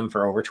been with them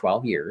for over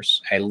 12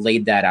 years. I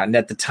laid that out. And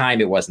at the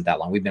time, it wasn't that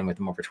long. We've been with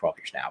them over 12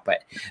 years now.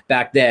 But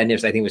back then, I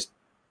think it was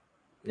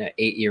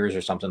 8 years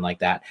or something like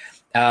that.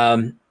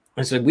 And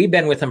so we've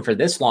been with them for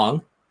this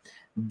long.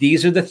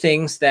 These are the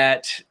things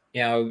that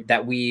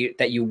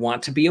you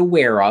want to be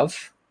aware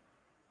of.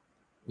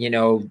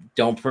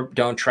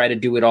 Don't try to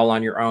do it all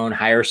on your own.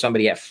 Hire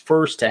somebody at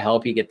first to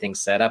help you get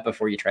things set up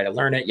before you try to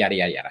learn it, yada,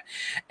 yada, yada.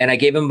 And I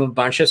gave them a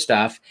bunch of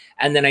stuff.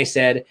 And then I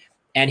said,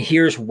 and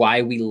here's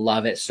why we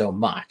love it so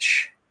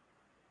much.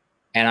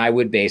 And I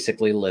would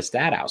basically list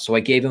that out. So I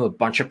gave him a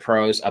bunch of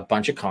pros, a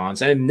bunch of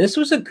cons. And this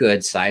was a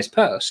good size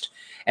post.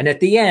 And at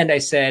the end, I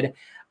said,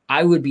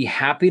 I would be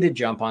happy to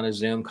jump on a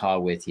Zoom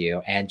call with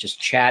you and just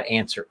chat,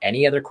 answer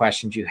any other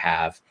questions you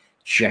have.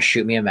 Just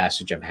shoot me a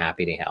message. I'm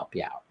happy to help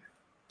you out.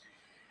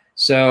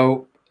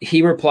 So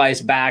he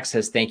replies back,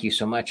 says, thank you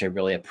so much. I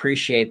really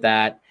appreciate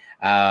that.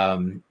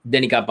 Then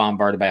he got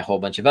bombarded by a whole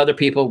bunch of other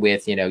people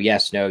with,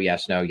 yes, no,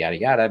 yada,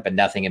 yada, but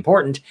nothing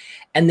important.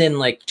 And then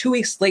like 2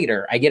 weeks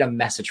later, I get a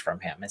message from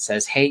him. It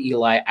says, hey,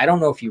 Eli, I don't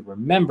know if you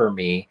remember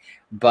me,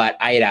 but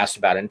I had asked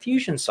about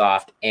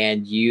Infusionsoft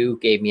and you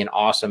gave me an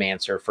awesome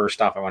answer.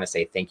 First off, I want to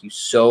say thank you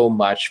so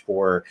much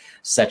for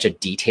such a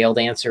detailed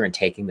answer and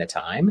taking the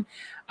time.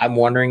 I'm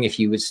wondering if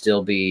you would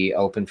still be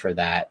open for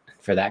that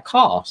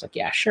call. I was like,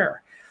 yeah,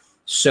 sure.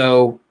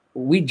 So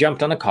we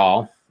jumped on a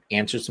call,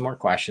 answered some more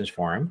questions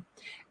for him.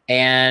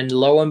 And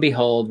lo and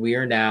behold, we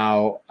are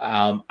now,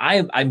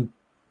 I'm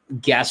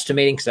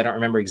guesstimating because I don't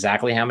remember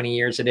exactly how many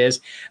years it is,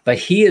 but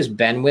he has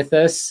been with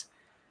us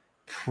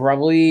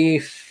probably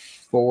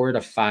 4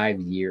 to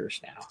 5 years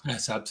now.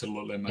 That's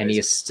absolutely amazing. And he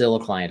is still a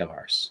client of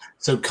ours.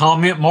 So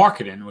comment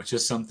marketing, which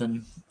is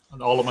something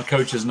all of my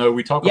coaches know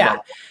we talk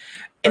about.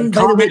 And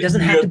by the way, it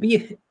doesn't have to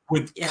be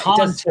with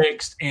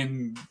context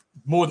and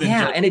more than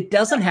and it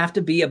doesn't have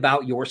to be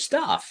about your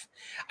stuff.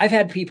 I've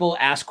had people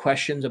ask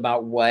questions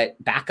about what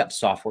backup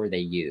software they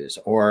use,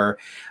 or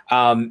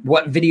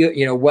what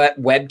video, what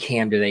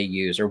webcam do they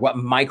use, or what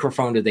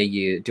microphone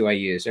do I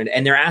use?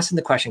 And they're asking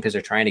the question because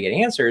they're trying to get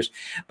answers,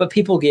 but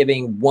people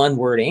giving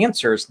one-word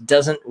answers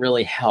doesn't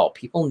really help.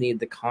 People need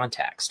the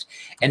context.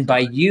 And by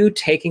you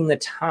taking the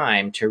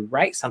time to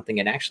write something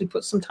and actually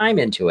put some time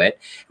into it,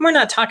 and we're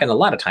not talking a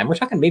lot of time, we're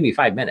talking maybe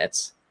 5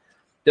 minutes.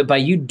 That by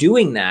you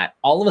doing that,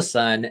 all of a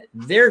sudden,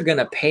 they're going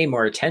to pay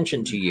more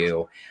attention to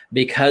you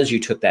because you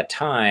took that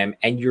time,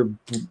 and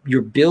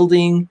you're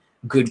building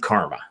good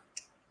karma.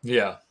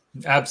 Yeah,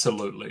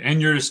 absolutely.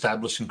 And you're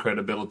establishing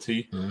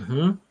credibility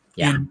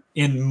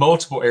in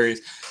multiple areas.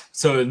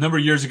 So a number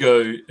of years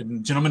ago, a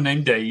gentleman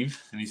named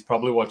Dave, and he's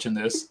probably watching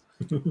this,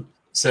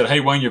 said, hey,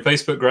 Wayne, your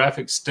Facebook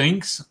graphic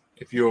stinks.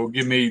 If you'll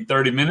give me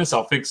 30 minutes,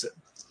 I'll fix it.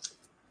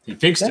 He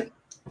fixed it.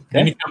 Okay.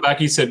 Then he come back,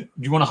 he said,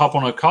 do you want to hop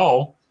on a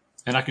call?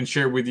 And I can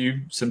share with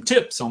you some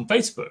tips on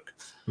Facebook.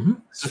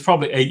 This is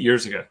probably 8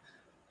 years ago.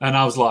 And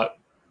I was like,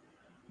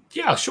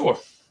 yeah, sure.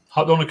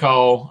 Hopped on a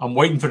call. I'm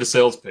waiting for the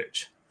sales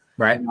pitch.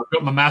 Right. And I've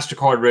got my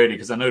MasterCard ready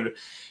because I know that.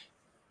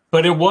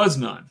 But it was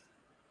none.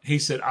 He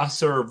said, I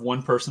serve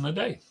one person a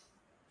day.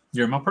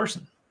 You're my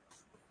person.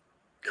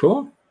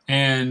 Cool.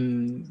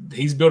 And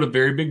he's built a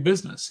very big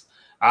business.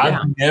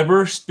 I've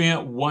never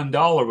spent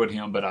 $1 with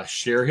him, but I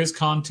share his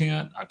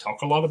content. I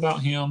talk a lot about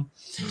him.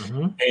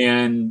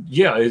 And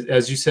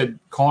as you said,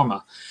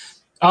 karma.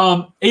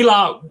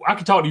 Eli, I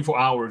could talk to you for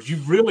hours.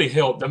 You've really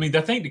helped. I mean,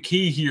 I think the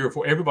key here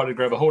for everybody to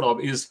grab a hold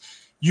of is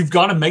you've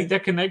got to make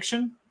that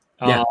connection.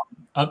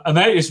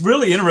 It's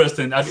really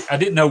interesting. I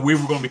didn't know we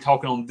were going to be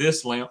talking on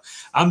this lamp.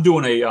 I'm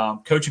doing a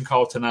coaching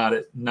call tonight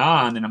at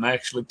 9, and I'm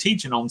actually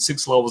teaching on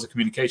 6 levels of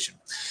communication.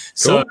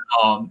 Cool.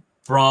 So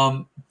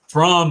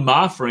from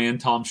my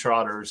friend Tom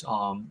Schroeder's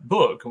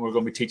book, and we're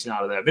going to be teaching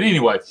out of that. But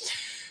anyway,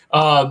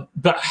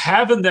 but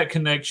having that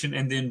connection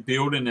and then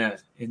building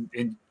that,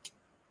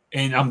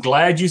 and I'm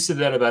glad you said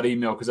that about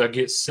email, because I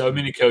get so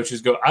many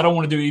coaches go, I don't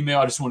want to do email.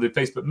 I just want to do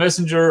Facebook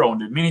Messenger. I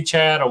want to do mini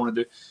chat. I want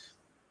to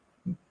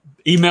do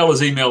email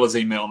is email,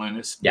 and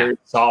it's very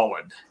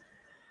solid.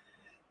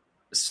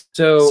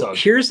 So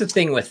here's the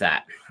thing with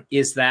that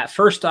is that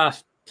first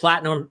off,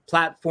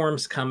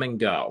 platforms come and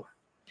go.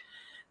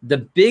 The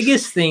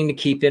biggest thing to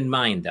keep in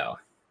mind, though,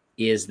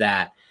 is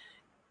that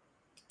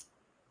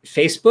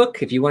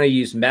Facebook, if you want to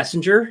use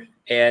Messenger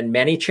and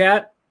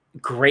ManyChat,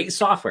 great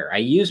software. I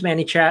use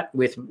ManyChat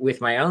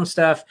with my own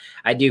stuff.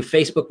 I do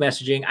Facebook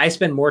messaging. I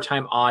spend more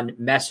time on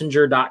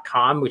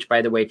messenger.com, which,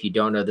 by the way, if you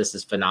don't know, this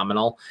is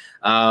phenomenal,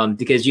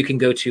 because you can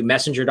go to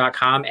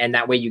messenger.com and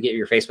that way you get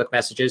your Facebook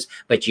messages,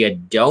 but you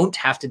don't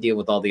have to deal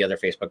with all the other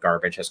Facebook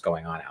garbage that's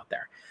going on out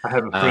there. I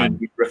have a friend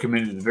who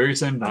recommended the very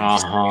same thing.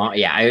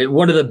 Yeah,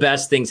 one of the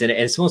best things, and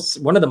it's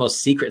one of the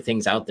most secret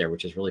things out there,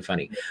 which is really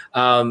funny.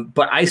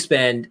 But I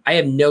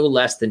have no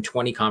less than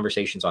 20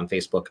 conversations on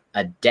Facebook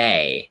a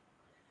day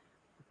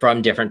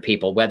from different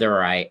people,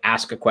 whether I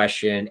ask a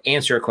question,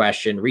 answer a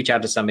question, reach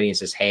out to somebody and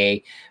says,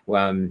 hey,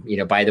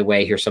 by the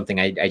way, here's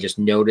something I just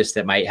noticed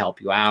that might help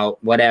you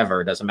out,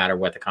 whatever. It doesn't matter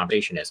what the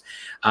conversation is.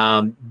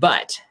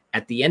 But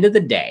at the end of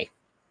the day,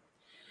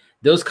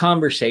 those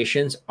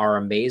conversations are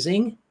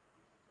amazing,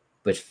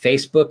 but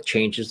Facebook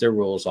changes their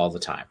rules all the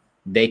time.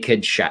 They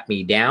could shut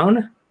me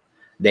down.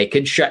 They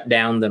could shut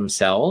down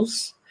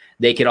themselves.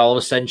 They could all of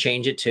a sudden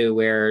change it to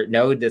where,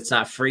 no, that's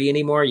not free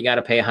anymore. You got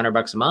to pay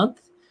 $100 a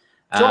month.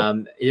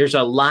 Sure. There's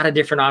a lot of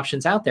different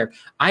options out there.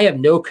 I have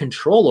no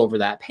control over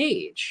that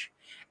page,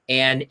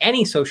 and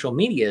any social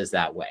media is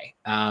that way.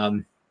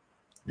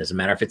 Doesn't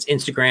matter if it's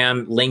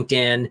Instagram,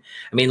 LinkedIn.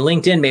 I mean,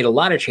 LinkedIn made a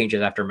lot of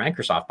changes after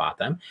Microsoft bought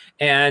them,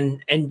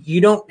 and you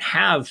don't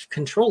have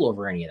control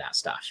over any of that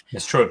stuff.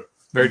 That's true.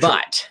 Very true.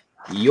 But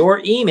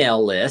your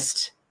email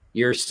list,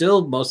 you're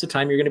still, most of the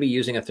time, you're going to be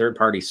using a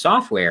third-party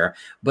software,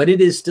 but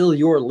it is still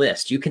your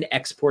list. You can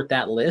export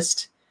that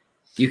list.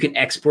 You can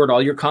export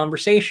all your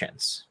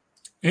conversations.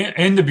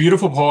 And the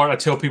beautiful part, I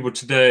tell people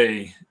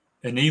today,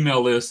 an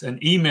email list, an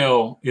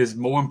email is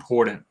more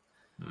important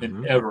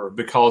than ever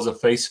because of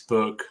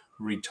Facebook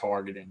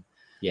retargeting.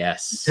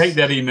 Yes. Take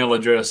that email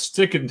address,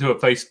 stick it into a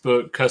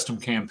Facebook custom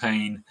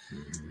campaign,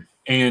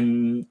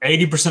 and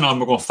 80% of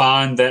them are going to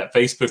find that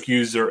Facebook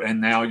user, and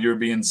now you're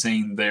being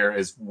seen there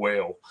as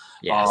well.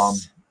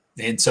 Yes.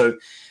 And so,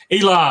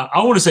 Eli,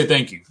 I want to say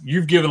thank you.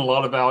 You've given a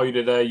lot of value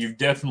today. You've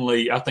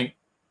definitely, I think,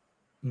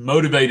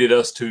 motivated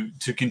us to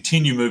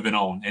continue moving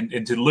on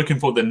and to looking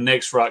for the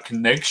next right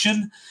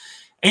connection.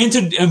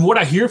 And what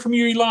I hear from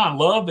you, Eli, and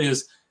love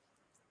is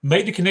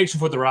make the connection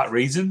for the right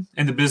reason,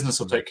 and the business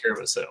will take care of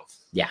itself.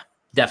 Yeah,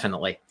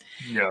 definitely.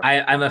 Yeah.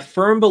 I'm a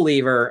firm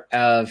believer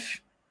of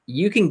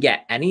you can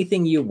get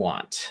anything you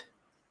want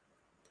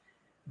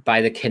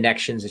by the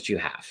connections that you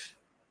have,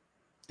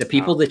 the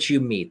people that you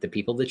meet, the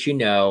people that you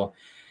know,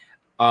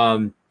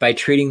 by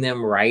treating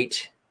them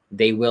right.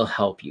 They will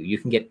help you. You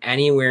can get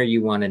anywhere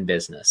you want in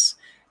business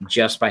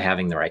just by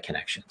having the right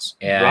connections.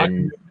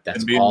 And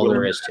that's all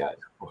there is to it.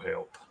 Will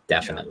help.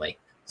 Definitely.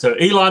 So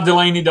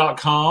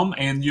EliDelaney.com,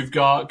 and you've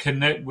got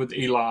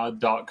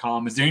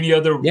connectwitheli.com. Is there any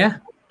other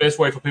best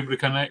way for people to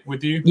connect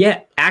with you? Yeah,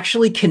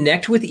 actually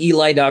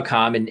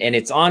connectwitheli.com, and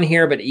it's on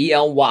here, but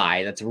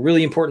ELY. That's a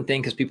really important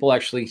thing because people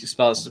actually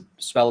spell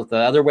it the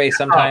other way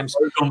sometimes.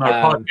 On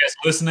our podcast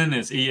listening,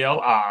 it's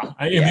ELI.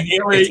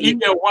 ELY,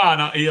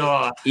 not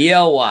ELI.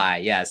 ELY,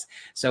 yes.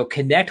 So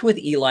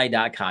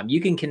connectwitheli.com. You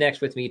can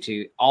connect with me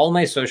to all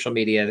my social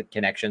media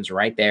connections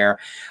right there.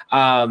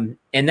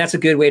 And that's a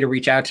good way to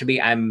reach out to me.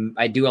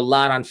 I do a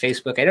lot on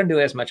Facebook. I don't do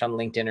as much on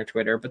LinkedIn or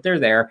Twitter, but they're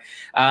there.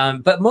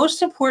 But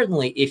most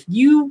importantly, if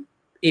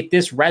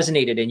this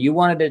resonated and you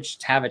wanted to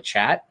just have a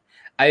chat,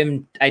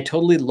 I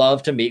totally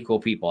love to meet cool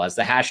people, as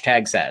the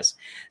hashtag says.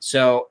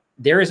 So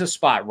there is a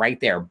spot right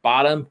there,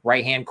 bottom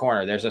right-hand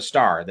corner. There's a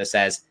star that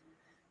says,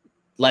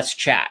 let's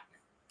chat.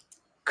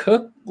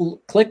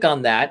 Click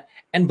on that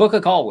and book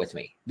a call with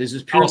me. This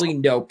is purely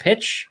no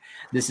pitch.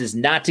 This is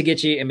not to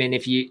get you. I mean,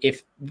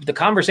 if the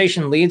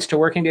conversation leads to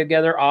working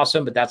together,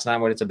 awesome, but that's not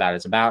what it's about.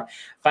 It's about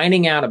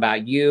finding out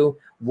about you.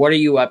 What are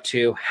you up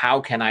to? How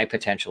can I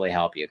potentially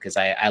help you? Because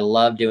I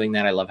love doing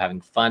that. I love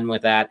having fun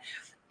with that.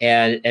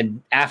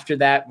 And after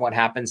that, what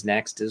happens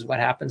next is what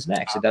happens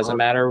next. It doesn't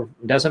matter.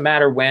 It doesn't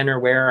matter when or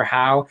where or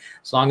how.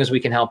 As long as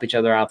we can help each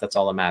other out, that's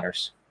all that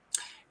matters.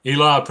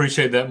 Eli, I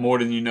appreciate that more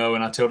than you know,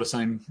 and I tell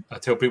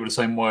people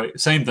the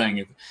same thing.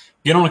 If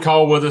get on a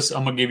call with us,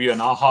 I'm gonna give you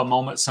an aha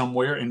moment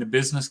somewhere in the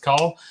business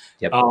call.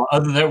 Yep.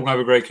 Other than that, we're gonna have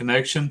a great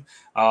connection.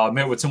 I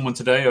met with someone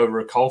today over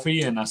a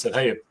coffee, and I said,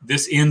 "Hey, if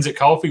this ends at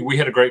coffee, we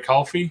had a great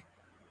coffee."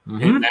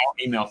 And now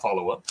email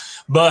follow up.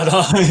 But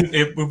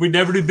if we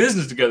never do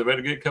business together, we had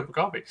a good cup of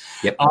coffee.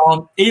 Yep.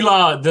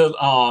 Eli,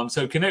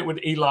 so connect with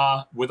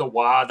Eli with a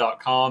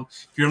y.com.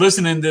 If you're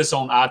listening to this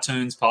on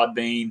iTunes,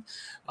 Podbean,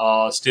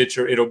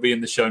 Stitcher, it'll be in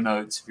the show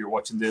notes. If you're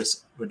watching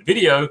this with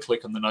video,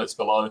 click on the notes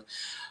below.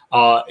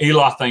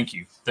 Eli, thank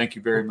you. Thank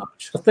you very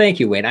much. Well, thank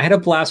you, Wayne. I had a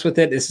blast with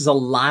it. This is a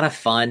lot of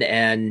fun.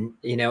 And,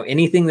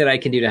 anything that I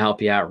can do to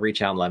help you out,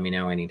 reach out and let me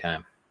know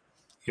anytime.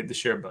 Hit the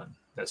share button.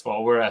 That's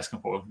all we're asking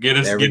for. Get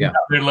us out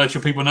there to let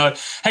your people know.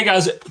 Hey,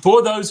 guys,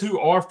 for those who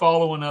are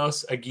following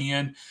us,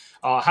 again,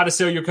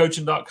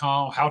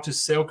 howtosellyourcoaching.com,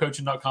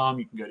 howtosellcoaching.com.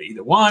 You can go to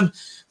either one.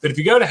 But if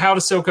you go to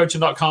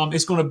howtosellcoaching.com,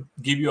 it's going to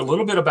give you a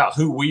little bit about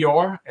who we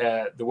are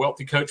at the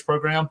Wealthy Coach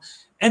Program.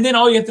 And then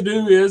all you have to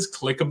do is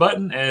click a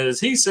button, as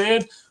he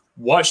said,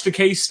 watch the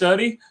case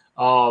study,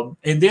 and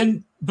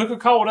then book a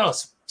call with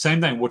us.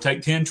 Same thing. We'll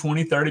take 10,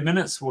 20, 30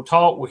 minutes. We'll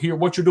talk. We'll hear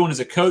what you're doing as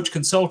a coach,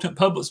 consultant,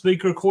 public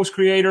speaker, course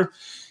creator.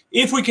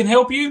 If we can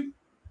help you,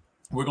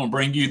 we're going to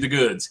bring you the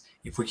goods.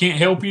 If we can't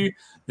help you,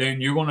 then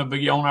you're going to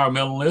be on our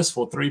mailing list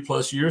for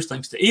 3+ years,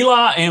 thanks to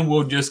Eli, and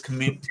we'll just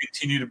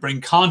continue to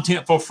bring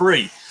content for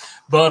free.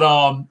 But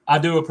I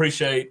do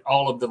appreciate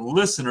all of the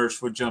listeners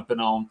for jumping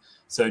on.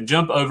 So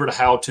jump over to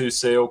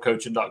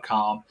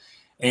howtosellcoaching.com.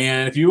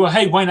 And if you,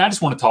 hey, Wayne, I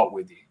just want to talk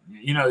with you.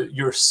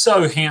 You're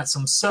so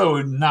handsome, so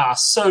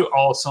nice, so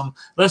awesome.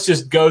 Let's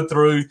just go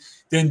through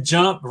then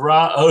jump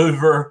right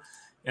over,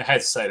 I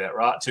had to say that,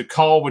 right, to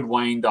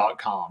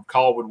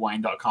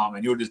callwithwayne.com,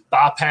 and you'll just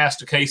bypass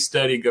the case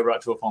study and go right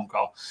to a phone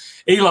call.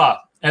 Eli,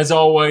 as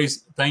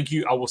always, thank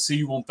you. I will see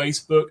you on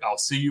Facebook. I'll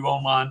see you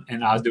online,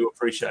 and I do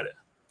appreciate it.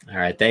 All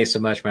right. Thanks so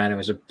much, man. It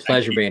was a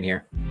pleasure being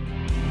here.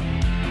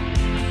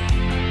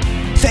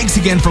 Thanks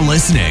again for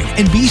listening,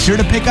 and be sure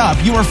to pick up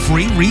your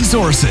free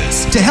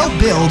resources to help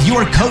build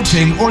your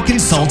coaching or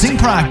consulting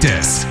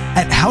practice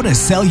at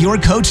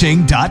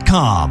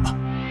howtosellyourcoaching.com.